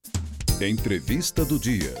Entrevista do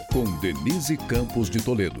dia, com Denise Campos de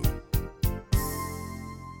Toledo.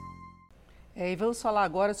 E vamos falar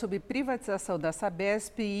agora sobre privatização da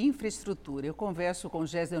SABESP e infraestrutura. Eu converso com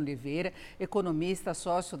Gesner Oliveira, economista,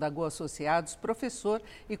 sócio da GO Associados, professor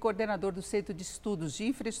e coordenador do Centro de Estudos de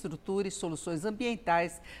Infraestrutura e Soluções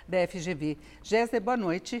Ambientais da FGV. Gesner, boa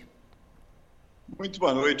noite. Muito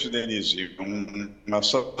boa noite, Denise. Uma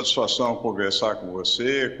satisfação conversar com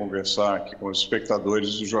você, conversar aqui com os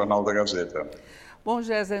espectadores do Jornal da Gazeta. Bom,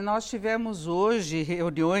 Gesner, nós tivemos hoje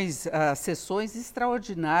reuniões, sessões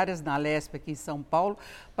extraordinárias na Alesp aqui em São Paulo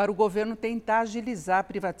para o governo tentar agilizar a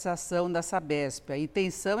privatização da SABESP. A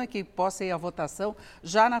intenção é que possa ir à votação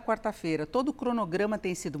já na quarta-feira. Todo o cronograma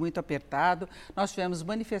tem sido muito apertado. Nós tivemos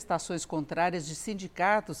manifestações contrárias de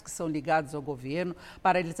sindicatos que são ligados ao governo,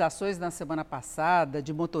 paralisações na semana passada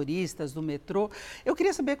de motoristas do metrô. Eu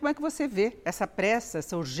queria saber como é que você vê essa pressa,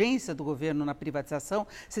 essa urgência do governo na privatização.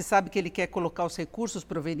 Você sabe que ele quer colocar os recursos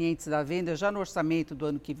provenientes da venda já no orçamento do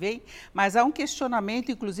ano que vem, mas há um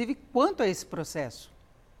questionamento, inclusive, quanto a esse processo.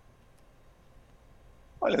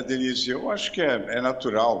 Olha, Denise, eu acho que é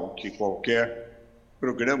natural que qualquer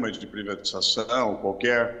programa de privatização,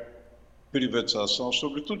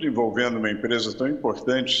 sobretudo envolvendo uma empresa tão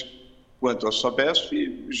importante quanto a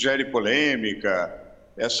SABESP, gere polêmica.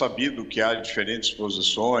 É sabido que há diferentes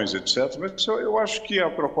posições, etc. Mas eu acho que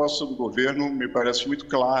a proposta do governo me parece muito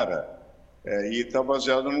clara. E está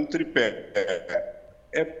baseado num tripé.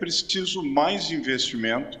 É preciso mais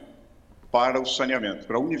investimento para o saneamento,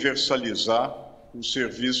 para universalizar o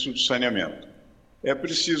serviço de saneamento. É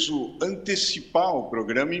preciso antecipar o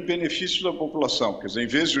programa em benefício da população, quer dizer, em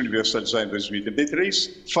vez de universalizar em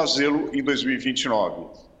 2033, fazê-lo em 2029.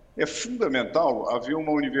 É fundamental haver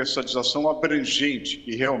uma universalização abrangente,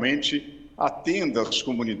 que realmente atenda as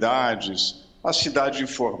comunidades, a cidade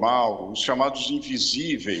informal, os chamados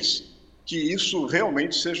invisíveis, que isso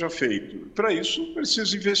realmente seja feito. Para isso,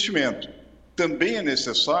 precisa investimento. Também é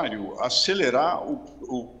necessário acelerar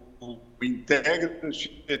o Integra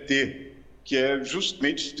Tietê, que é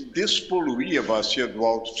justamente despoluir a bacia do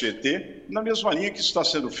Alto Tietê, na mesma linha que está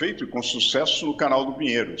sendo feito com sucesso no Canal do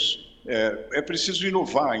Pinheiros. É preciso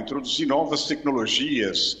inovar, introduzir novas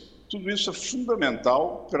tecnologias. Tudo isso é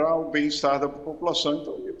fundamental para o bem-estar da população.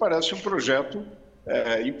 Então, me parece um projeto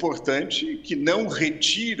importante, que não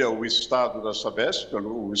retira o Estado da SABESP.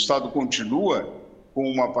 O Estado continua com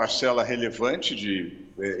uma parcela relevante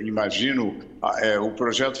imagino, o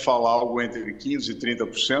projeto fala algo entre 15% e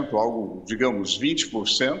 30%, algo, digamos,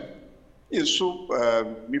 20%. Isso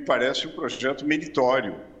me parece um projeto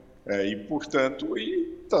meritório e, portanto,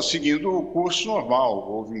 está seguindo o curso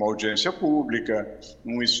normal. Houve uma audiência pública,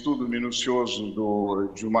 um estudo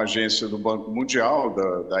minucioso de uma agência do Banco Mundial,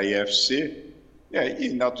 da IFC, e,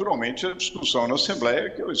 naturalmente, a discussão na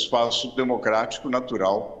Assembleia, que é o espaço democrático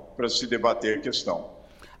natural para se debater a questão.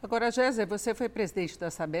 Agora, Gesner, você foi presidente da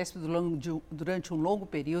SABESP durante um longo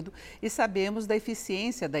período e sabemos da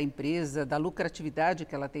eficiência da empresa, da lucratividade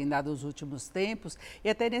que ela tem dado nos últimos tempos e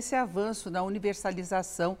até nesse avanço na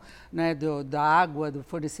universalização, né, da água, do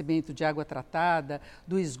fornecimento de água tratada,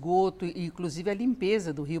 do esgoto e, inclusive, a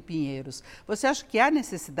limpeza do Rio Pinheiros. Você acha que há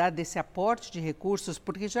necessidade desse aporte de recursos,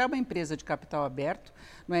 porque já é uma empresa de capital aberto,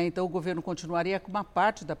 não é? Então o governo continuaria com uma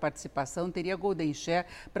parte da participação, teria golden share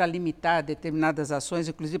para limitar determinadas ações,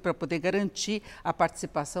 inclusive para poder garantir a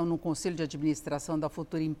participação no conselho de administração da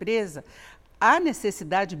futura empresa. Há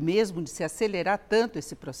necessidade mesmo de se acelerar tanto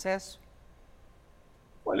esse processo?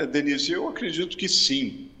 Olha, Denise, eu acredito que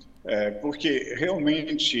sim, porque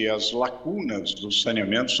realmente as lacunas do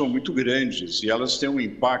saneamento são muito grandes e elas têm um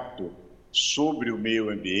impacto sobre o meio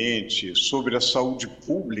ambiente, sobre a saúde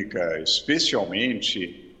pública,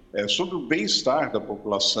 especialmente, sobre o bem-estar da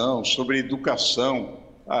população, sobre a educação.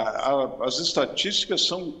 As estatísticas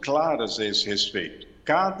são claras a esse respeito.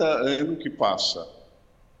 Cada ano que passa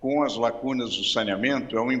com as lacunas do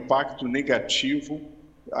saneamento é um impacto negativo,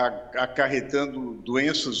 acarretando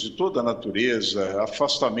doenças de toda a natureza,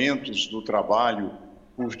 afastamentos do trabalho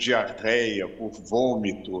por diarreia, por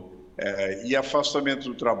vômito, e afastamento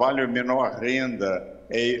do trabalho é menor renda,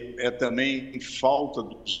 é também falta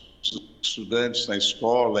dos estudantes na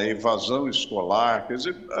escola, evasão escolar. Quer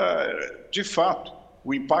dizer, de fato,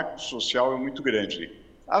 o impacto social é muito grande.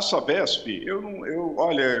 A SABESP, eu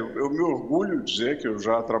me orgulho de dizer que eu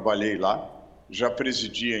já trabalhei lá, já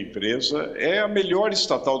presidi a empresa, é a melhor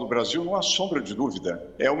estatal do Brasil, não há sombra de dúvida.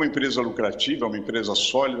 É uma empresa lucrativa, é uma empresa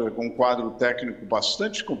sólida, com um quadro técnico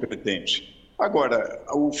bastante competente. Agora,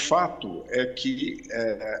 o fato é que,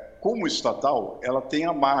 como estatal, ela tem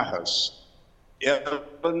amarras. Ela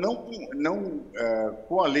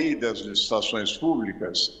com a lei das licitações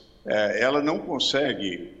públicas, ela não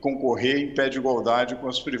consegue concorrer em pé de igualdade com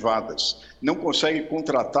as privadas, não consegue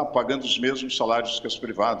contratar pagando os mesmos salários que as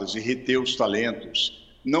privadas e reter os talentos,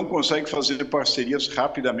 não consegue fazer parcerias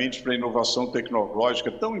rapidamente para a inovação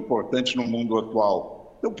tecnológica tão importante no mundo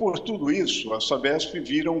atual. Então, por tudo isso, a SABESP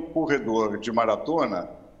vira um corredor de maratona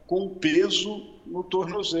com peso no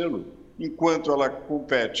tornozelo, enquanto ela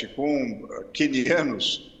compete com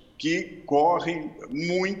quenianos que correm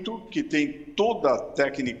muito, que têm toda a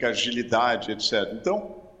técnica, agilidade, etc.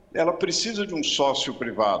 Então, ela precisa de um sócio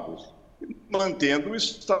privado, mantendo o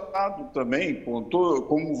Estado também,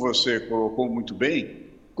 como você colocou muito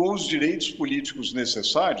bem, com os direitos políticos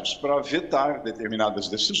necessários para vetar determinadas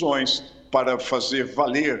decisões, para fazer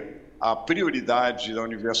valer a prioridade da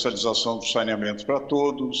universalização do saneamento para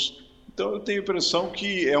todos. Então, eu tenho a impressão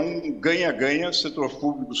que é um ganha-ganha, setor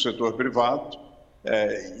público, setor privado.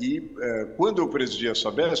 Quando eu presidi a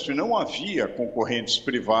SABESP, não havia concorrentes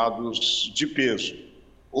privados de peso.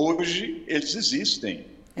 Hoje, eles existem.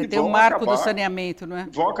 Tem o marco do saneamento, não é?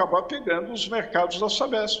 Vão acabar pegando os mercados da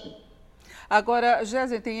SABESP. Agora,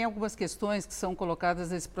 Gesner, tem algumas questões que são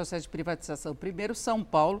colocadas nesse processo de privatização. Primeiro, São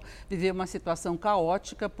Paulo viveu uma situação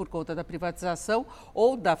caótica por conta da privatização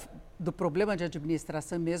ou do problema de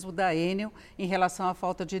administração mesmo da Enel em relação à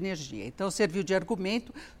falta de energia. Então, serviu de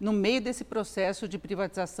argumento no meio desse processo de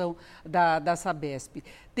privatização da SABESP.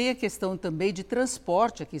 Tem a questão também de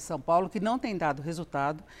transporte aqui em São Paulo, que não tem dado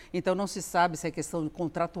resultado. Então, não se sabe se é questão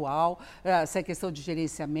contratual, se é questão de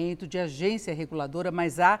gerenciamento, de agência reguladora,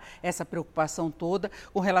 mas há essa preocupação toda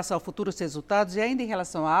com relação a futuros resultados. E ainda em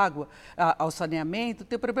relação à água, ao saneamento,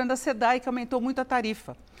 tem o problema da SEDAI, que aumentou muito a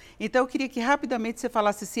tarifa. Então, eu queria que rapidamente você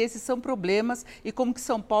falasse se esses são problemas e como que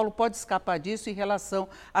São Paulo pode escapar disso em relação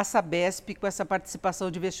à SABESP com essa participação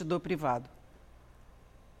de investidor privado.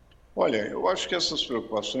 Olha, eu acho que essas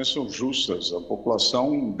preocupações são justas. A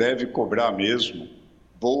população deve cobrar mesmo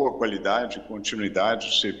boa qualidade, continuidade,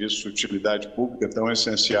 os serviços de utilidade pública tão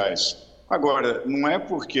essenciais. Agora, não é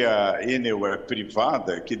porque a Enel é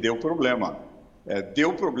privada que deu problema.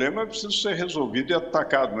 Deu problema, precisa ser resolvido e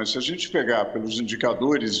atacado, mas se a gente pegar pelos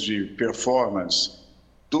indicadores de performance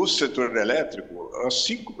do setor elétrico, as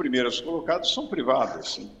 5 primeiras colocadas são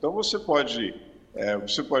privadas. Então, você pode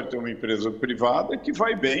ter uma empresa privada que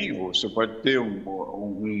vai bem, ou você pode ter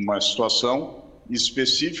uma situação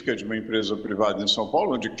específica de uma empresa privada em São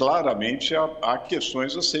Paulo, onde claramente há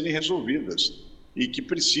questões a serem resolvidas e que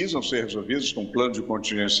precisam ser resolvidas com plano de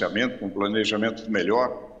contingenciamento, com planejamento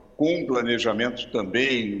melhor, com um planejamento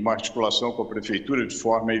também, uma articulação com a prefeitura, de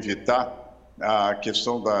forma a evitar a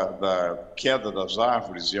questão da queda das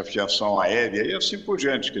árvores e a fiação aérea e assim por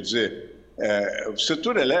diante. Quer dizer, o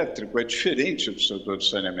setor elétrico é diferente do setor de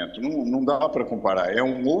saneamento, não dá para comparar. É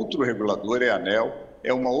um outro regulador, é a ANEEL,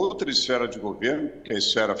 é uma outra esfera de governo, que é a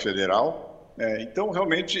esfera federal, então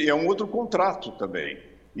realmente é um outro contrato também.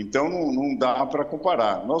 Então não dá para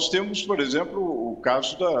comparar. Nós temos, por exemplo, o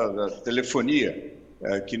caso da telefonia,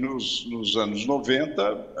 que nos anos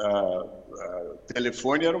 90,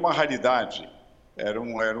 telefone era uma raridade, era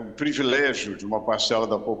um privilégio de uma parcela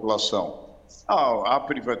da população. A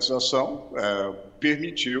privatização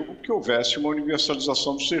permitiu que houvesse uma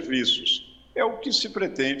universalização dos serviços. É o que se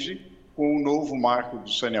pretende com o novo marco do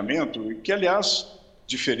saneamento, que, aliás,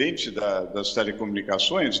 diferente das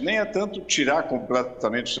telecomunicações, nem é tanto tirar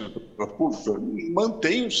completamente o setor público,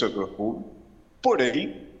 mantém o setor público,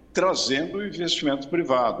 porém trazendo o investimento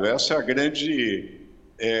privado. Essa é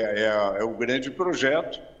o grande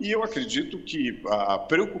projeto, e eu acredito que a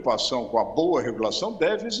preocupação com a boa regulação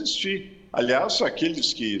deve existir. Aliás,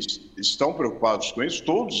 aqueles que estão preocupados com isso,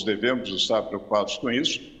 todos devemos estar preocupados com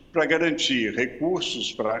isso, para garantir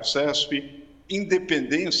recursos para a SESP,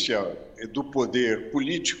 independência do poder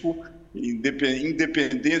político,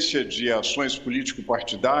 independência de ações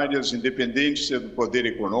político-partidárias, independência do poder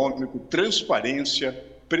econômico, transparência,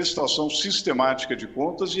 prestação sistemática de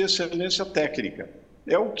contas e excelência técnica.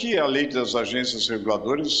 É o que a lei das agências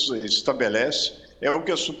reguladoras estabelece, é o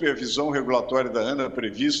que a supervisão regulatória da ANA,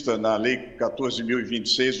 prevista na Lei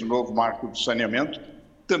 14.026, do novo marco do saneamento,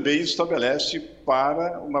 também estabelece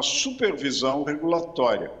para uma supervisão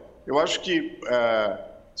regulatória. Eu acho que,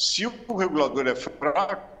 se o regulador é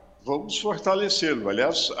fraco, vamos fortalecê-lo.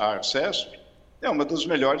 Aliás, a ARCESP é uma das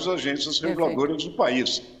melhores agências reguladoras do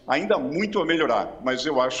país. Ainda há muito a melhorar, mas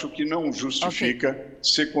eu acho que não justifica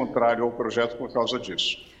ser contrário ao projeto por causa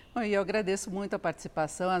disso. Bom, e eu agradeço muito a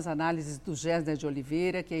participação, as análises do Gesner de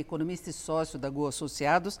Oliveira, que é economista e sócio da GO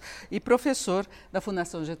Associados e professor da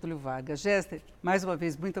Fundação Getúlio Vargas. Gesner, mais uma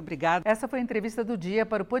vez, muito obrigada. Essa foi a entrevista do dia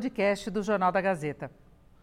para o podcast do Jornal da Gazeta.